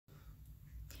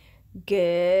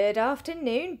Good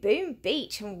afternoon, Boom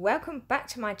Beach, and welcome back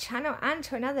to my channel and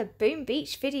to another Boom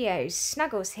Beach video.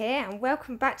 Snuggles here, and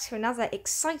welcome back to another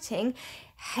exciting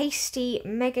Hasty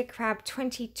Mega Crab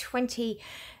 2020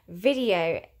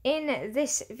 video. In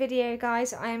this video,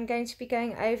 guys, I am going to be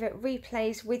going over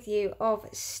replays with you of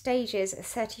stages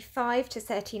 35 to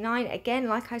 39. Again,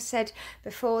 like I said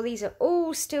before, these are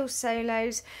all still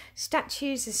solos.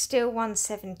 Statues are still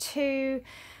 172.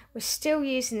 We're still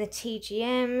using the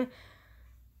TGM.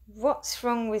 What's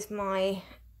wrong with my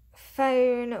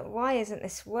phone? Why isn't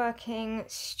this working?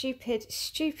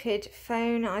 Stupid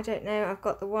phone. I don't know. I've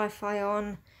got the Wi-Fi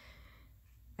on.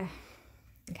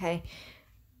 Okay.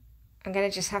 I'm going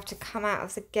to just have to come out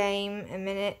of the game a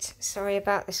minute. Sorry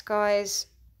about this, guys.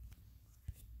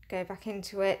 Go back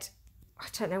into it. I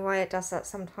don't know why it does that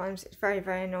sometimes. It's very,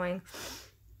 very annoying.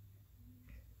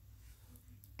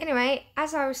 Anyway,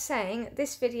 as I was saying,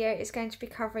 this video is going to be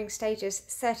covering stages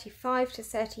 35 to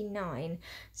 39,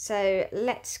 so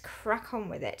let's crack on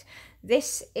with it.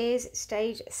 This is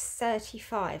stage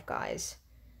 35, guys.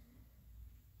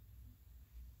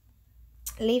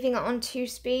 Leaving it on 2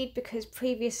 speed because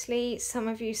previously some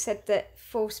of you said that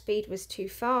 4 speed was too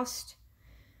fast.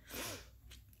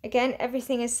 Again,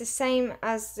 everything is the same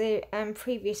as the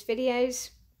previous videos.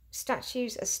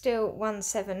 Statues are still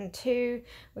 172.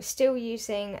 We're still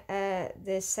using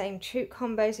the same troop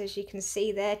combos, as you can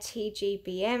see there,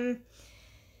 TGBM,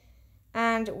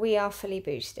 and we are fully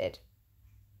boosted.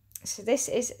 So this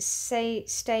is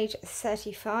stage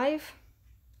 35.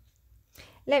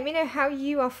 Let me know how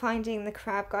you are finding the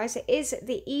crab, guys. It is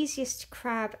the easiest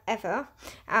crab ever.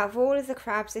 Out of all of the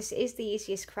crabs, this is the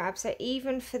easiest crab. So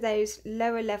even for those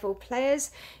lower level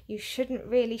players, you shouldn't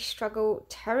really struggle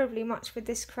terribly much with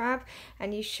this crab.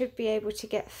 And you should be able to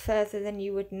get further than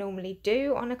you would normally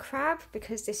do on a crab,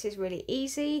 because this is really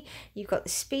easy. You've got the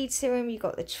speed serum, you've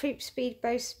got the troop speed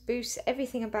boost.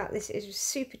 Everything about this is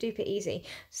super duper easy.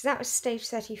 So that was stage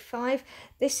 35.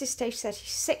 This is stage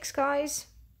 36, guys.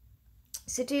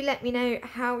 So do let me know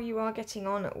how you are getting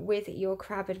on with your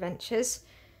crab adventures.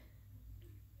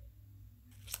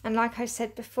 And like I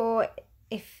said before,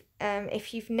 if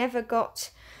you've never got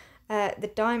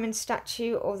the diamond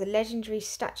statue or the legendary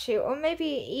statue, or maybe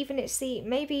even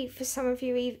maybe for some of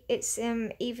you it's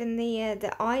even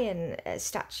the iron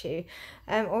statue,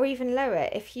 or even lower,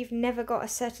 if you've never got a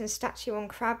certain statue on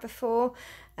crab before,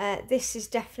 this is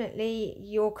definitely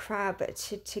your crab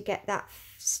to get that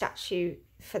statue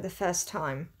for the first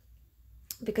time,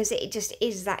 because it just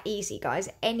is that easy, guys.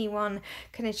 Anyone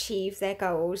can achieve their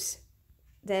goals,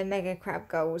 their mega crab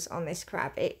goals on this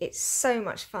crab. It's so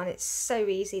much fun. It's so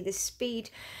easy. The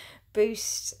speed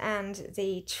boosts and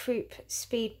the troop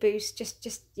speed boost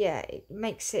just yeah, it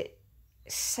makes it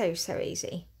so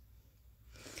easy.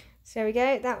 So there we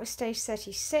go. That was stage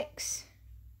 36.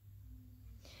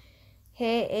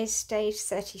 Here is stage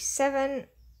 37.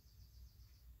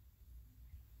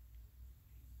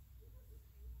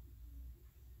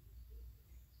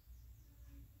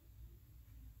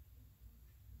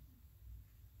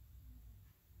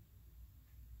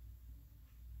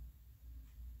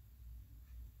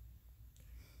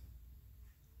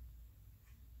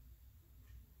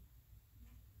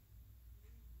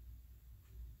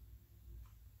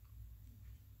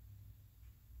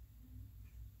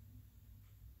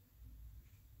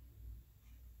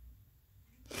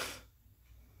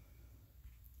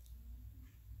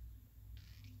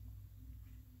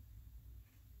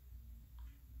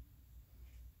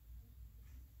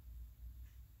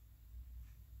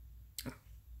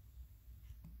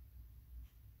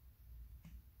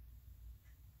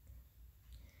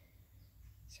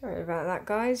 Sorry about that,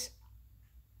 guys.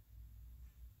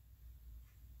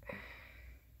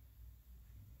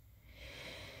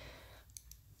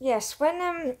 Yes, when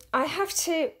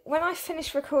I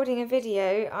finish recording a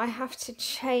video, I have to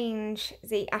change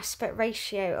the aspect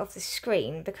ratio of the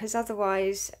screen, because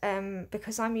otherwise,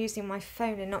 because I'm using my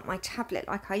phone and not my tablet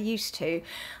like I used to,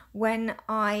 when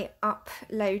I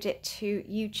upload it to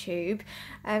YouTube,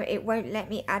 it won't let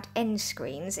me add end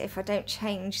screens if I don't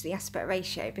change the aspect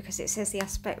ratio, because it says the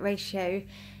aspect ratio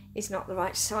is not the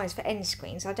right size for end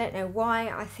screens. I don't know why.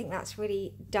 I think that's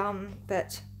really dumb,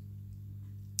 but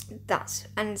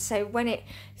and so when it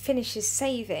finishes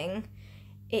saving,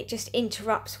 it just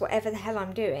interrupts whatever the hell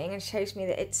I'm doing and shows me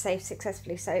that it's saved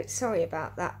successfully. So sorry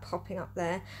about that popping up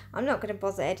there. I'm not going to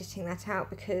bother editing that out,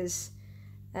 because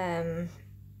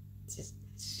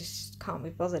just can't be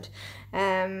bothered.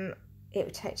 It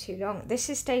would take too long. This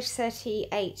is stage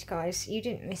 38, guys. You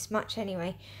didn't miss much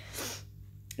anyway.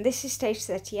 This is stage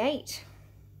 38.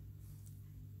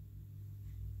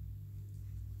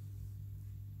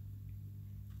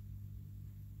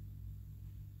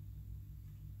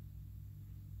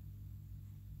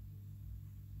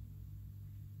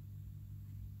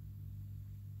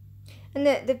 And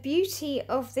the beauty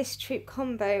of this troop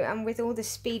combo, and with all the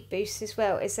speed boosts as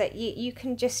well, is that you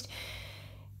can just,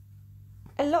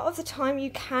 a lot of the time you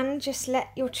can just let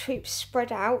your troops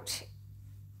spread out.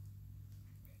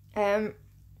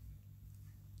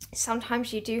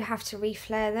 Sometimes you do have to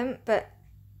reflare them, but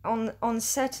on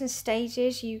certain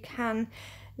stages you can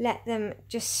let them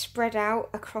just spread out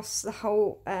across the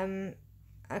whole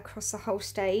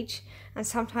stage, and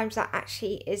sometimes that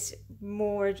actually is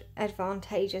more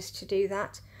advantageous to do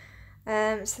that.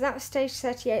 So that was stage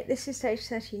 38. This is stage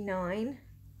 39.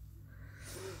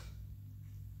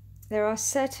 There are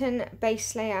certain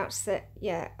base layouts that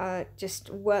just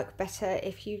work better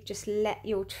if you just let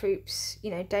your troops,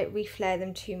 don't reflare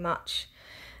them too much.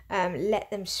 Let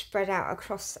them spread out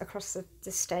across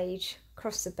the stage,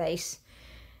 across the base,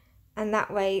 and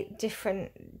that way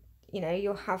different,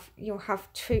 you'll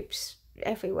have troops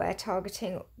everywhere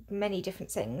targeting many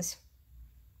different things.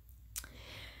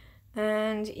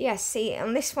 And yes, see,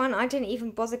 on this one I didn't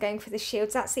even bother going for the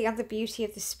shields. That's the other beauty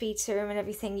of the speed serum and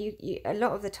everything. You a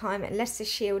lot of the time, unless the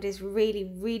shield is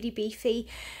really, really beefy,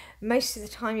 most of the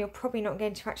time you're probably not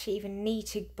going to actually even need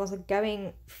to bother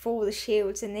going for the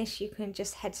shields in this. You can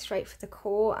just head straight for the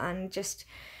core and just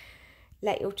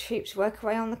let your troops work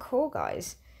away on the core,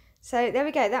 guys. So there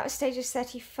we go, that was stages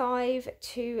 35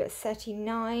 to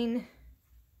 39.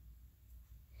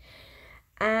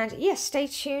 And yes, stay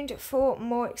tuned for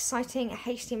more exciting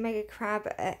Hasty Mega Crab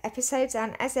episodes.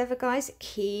 And as ever, guys,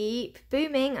 keep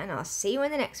booming, and I'll see you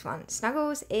in the next one.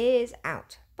 Snuggles is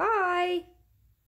out. Bye!